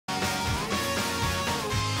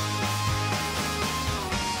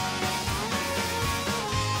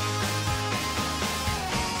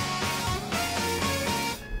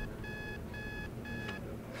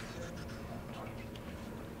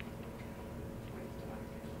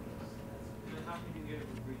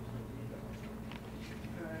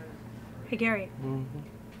Hey, Gary.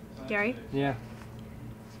 Gary? Yeah.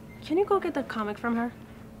 Can you go get that comic from her?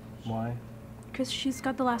 Why? Because she's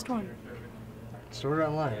got the last one. Just order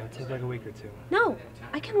online. It'll take like a week or two. No,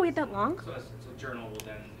 I can't wait that long.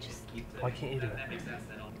 Why can't you do it?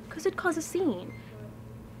 Because it'd cause a scene.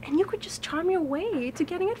 And you could just charm your way to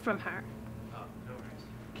getting it from her.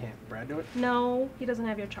 Can't Brad do it? No, he doesn't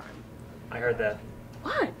have your charm. I heard that.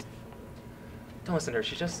 What? Don't listen to her.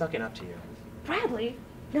 She's just sucking up to you. Bradley?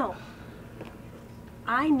 No.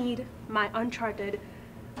 I need my Uncharted.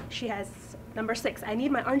 She has number 6. I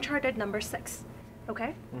need my Uncharted number 6.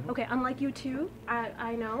 Okay? Okay, unlike you two,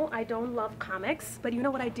 I know I don't love comics, but you know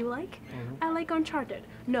what I do like? I like Uncharted.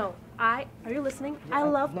 No, are you listening? I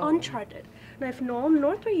love Uncharted. Now, if Nolan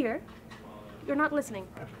North were here, you're not listening.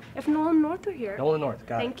 If Nolan North were here, Nolan North,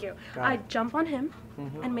 got it. Thank you. I'd jump on him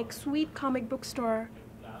and make sweet comic book store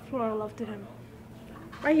floral love to him.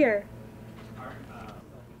 Right here.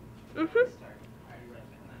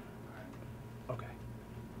 Okay.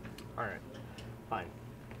 Alright. Fine.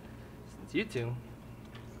 Since you two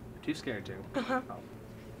are too scared to.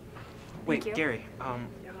 Wait, Thank you. Gary,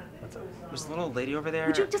 What's up? was the little lady over there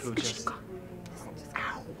Would you who just go?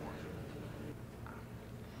 Ow.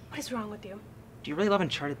 What is wrong with you? Do you really love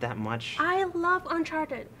Uncharted that much? I love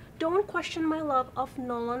Uncharted. Don't question my love of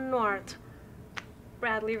Nolan North.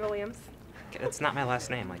 Bradley Williams. It's not my last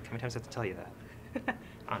name. Like, how many times do I have to tell you that?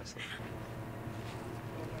 Honestly.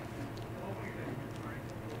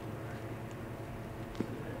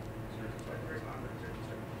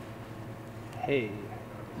 Hey.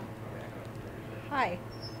 Hi.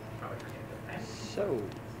 So,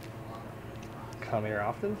 come here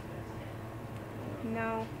often?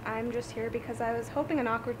 No, I'm just here because I was hoping an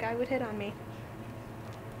awkward guy would hit on me.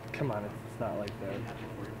 Come on, it's not like that.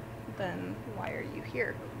 Then why are you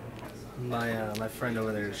here? My friend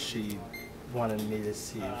over there, she wanted me to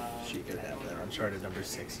see if she could have that Uncharted number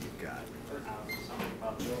 6 you've got.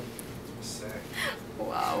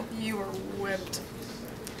 Wow, you were whipped.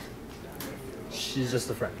 She's just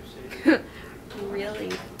a friend.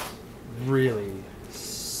 Really? Really?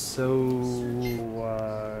 So,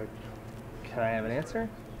 can I have an answer?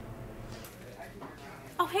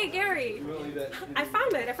 Oh, hey, Gary. I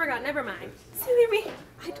found it. I forgot. Never mind. Silly me.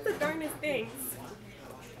 I do the darndest things.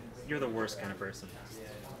 You're the worst kind of person.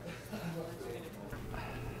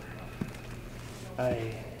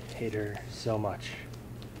 I hate her so much.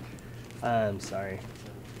 I'm sorry.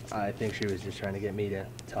 I think she was just trying to get me to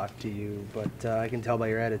talk to you, but I can tell by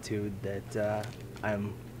your attitude that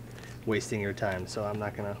I'm wasting your time, so I'm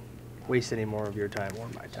not gonna waste any more of your time or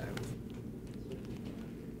my time.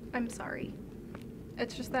 I'm sorry.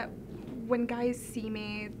 It's just that when guys see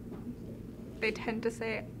me, they tend to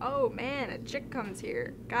say, oh man, a chick comes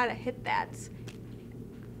here, gotta hit that.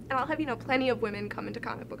 And I'll have, plenty of women come into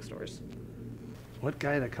comic book stores. What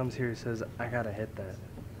guy that comes here says, I gotta hit that?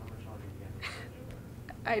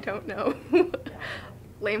 I don't know.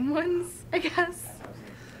 Lame ones, I guess.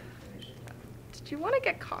 Did you want to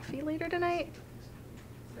get coffee later tonight?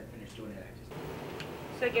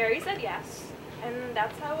 So Gary said yes, and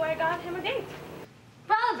that's how I got him a date.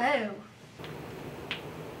 Bravo!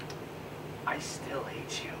 I still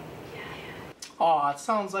hate you. Aw, it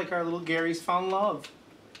sounds like our little Gary's found love.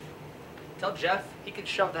 Tell Jeff he can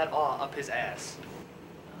shove that aw up his ass.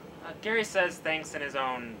 Gary says thanks in his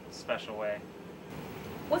own special way.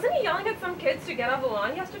 Wasn't he yelling at some kids to get off the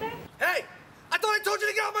lawn yesterday? Hey! I thought I told you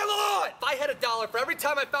to get off my lawn! If I had $1 for every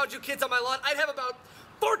time I found you kids on my lawn, I'd have about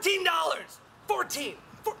 $14! 14!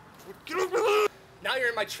 Get off my lawn! Now you're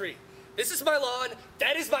in my tree. This is my lawn,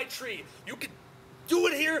 that is my tree. You can do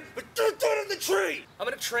it here, but don't do it in the tree! I'm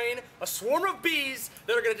gonna train a swarm of bees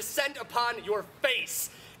that are gonna descend upon your face.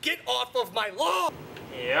 Get off of my lawn!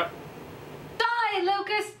 Yep. Die,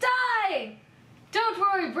 Lucas, die! Don't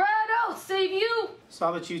worry, Brad, I'll save you! So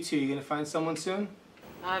how about you two? You gonna find someone soon?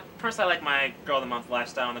 Personally, I like my Girl of the Month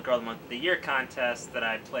lifestyle and the Girl of the Month of the Year contest that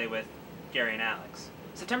I play with Gary and Alex.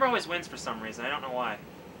 September always wins for some reason. I don't know why.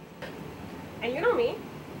 And you know me.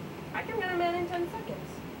 I can get a man in 10 seconds.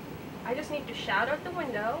 I just need to shout out the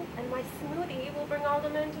window, and my smoothie will bring all the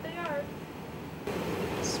men to the yard.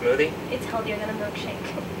 Smoothie? It's healthier than a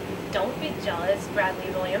milkshake. Don't be jealous,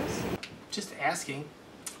 Bradley Williams. Just asking.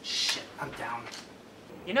 Shit, I'm down.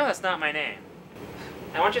 You know that's not my name.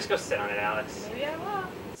 I want you to go sit on it, Alex. Maybe I will.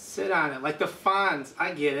 Sit on it, like the Fonz.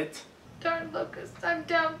 I get it. Darn, Lucas, I'm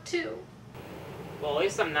down too. Well, at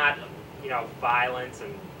least I'm not, violent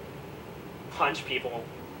and punch people.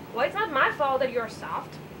 Well, it's not my fault that you're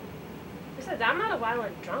soft. Besides, I'm not a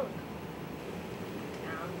violent drunk.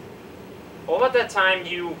 What about that time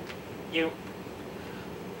you...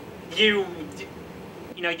 You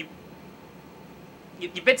know,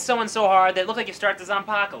 you bit someone so hard that it looked like you start the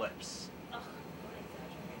zompocalypse.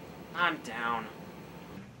 I'm down.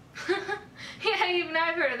 Yeah, even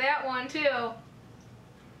I've heard of that one too. Do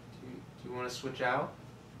you want to switch out?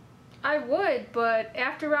 I would, but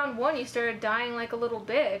after round 1 you started dying like a little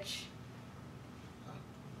bitch.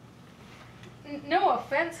 No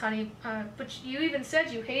offense, honey, but you even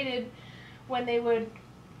said you hated when they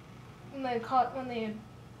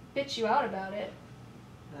bitch you out about it.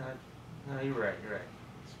 No, you're right.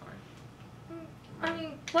 It's fine. I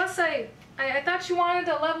mean, plus I thought you wanted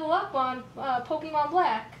to level up on Pokemon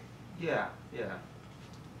Black. Yeah.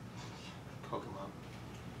 Pokemon.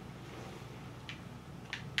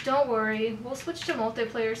 Don't worry, we'll switch to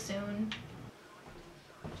multiplayer soon.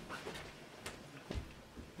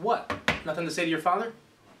 What? Nothing to say to your father?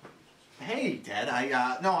 Hey, Dad.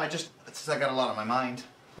 I just got a lot on my mind.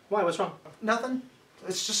 Why? What's wrong? Nothing.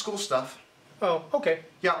 It's just school stuff. Oh, okay.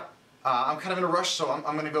 Yeah. I'm kind of in a rush, so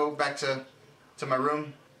I'm gonna go back to my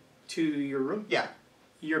room. To your room? Yeah.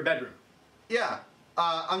 Your bedroom? Yeah.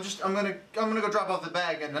 I'm gonna go drop off the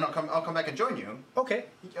bag, and then I'll come back and join you. Okay.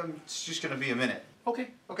 It's just gonna be a minute. Okay.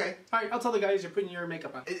 Okay. All right. I'll tell the guys you're putting your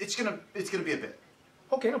makeup on. It's gonna be a bit.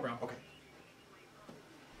 Okay. No problem. Okay.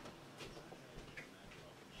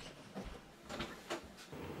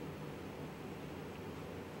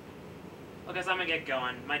 Well, guys, I'm gonna get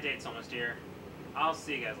going. My date's almost here. I'll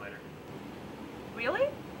see you guys later. Really?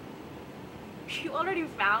 You already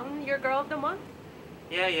found your girl of the month?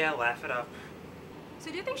 Yeah, laugh it up.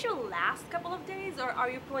 So do you think she'll last a couple of days, or are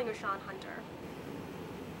you pulling a Sean Hunter?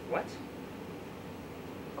 What?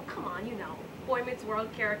 Oh, come on, you know. Boy Meets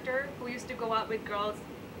World character who used to go out with girls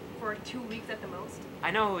for 2 weeks at the most.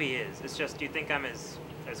 I know who he is. It's just, do you think I'm as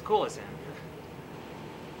cool as him?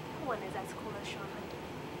 No one is as cool as Sean Hunter.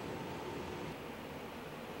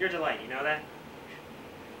 You're a delight, you know that?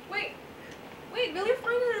 Wait, will you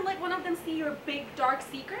finally let one of them see your big dark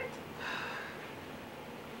secret?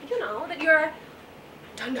 You know, that you're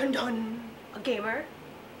a gamer.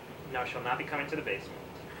 No, she'll not be coming to the basement.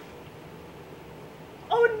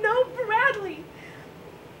 Oh no, Bradley!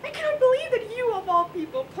 I cannot believe that you, of all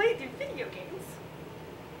people, play through video games.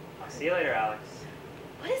 I'll see you later, Alex.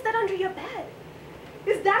 What is that under your bed?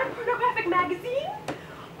 Is that a pornographic magazine?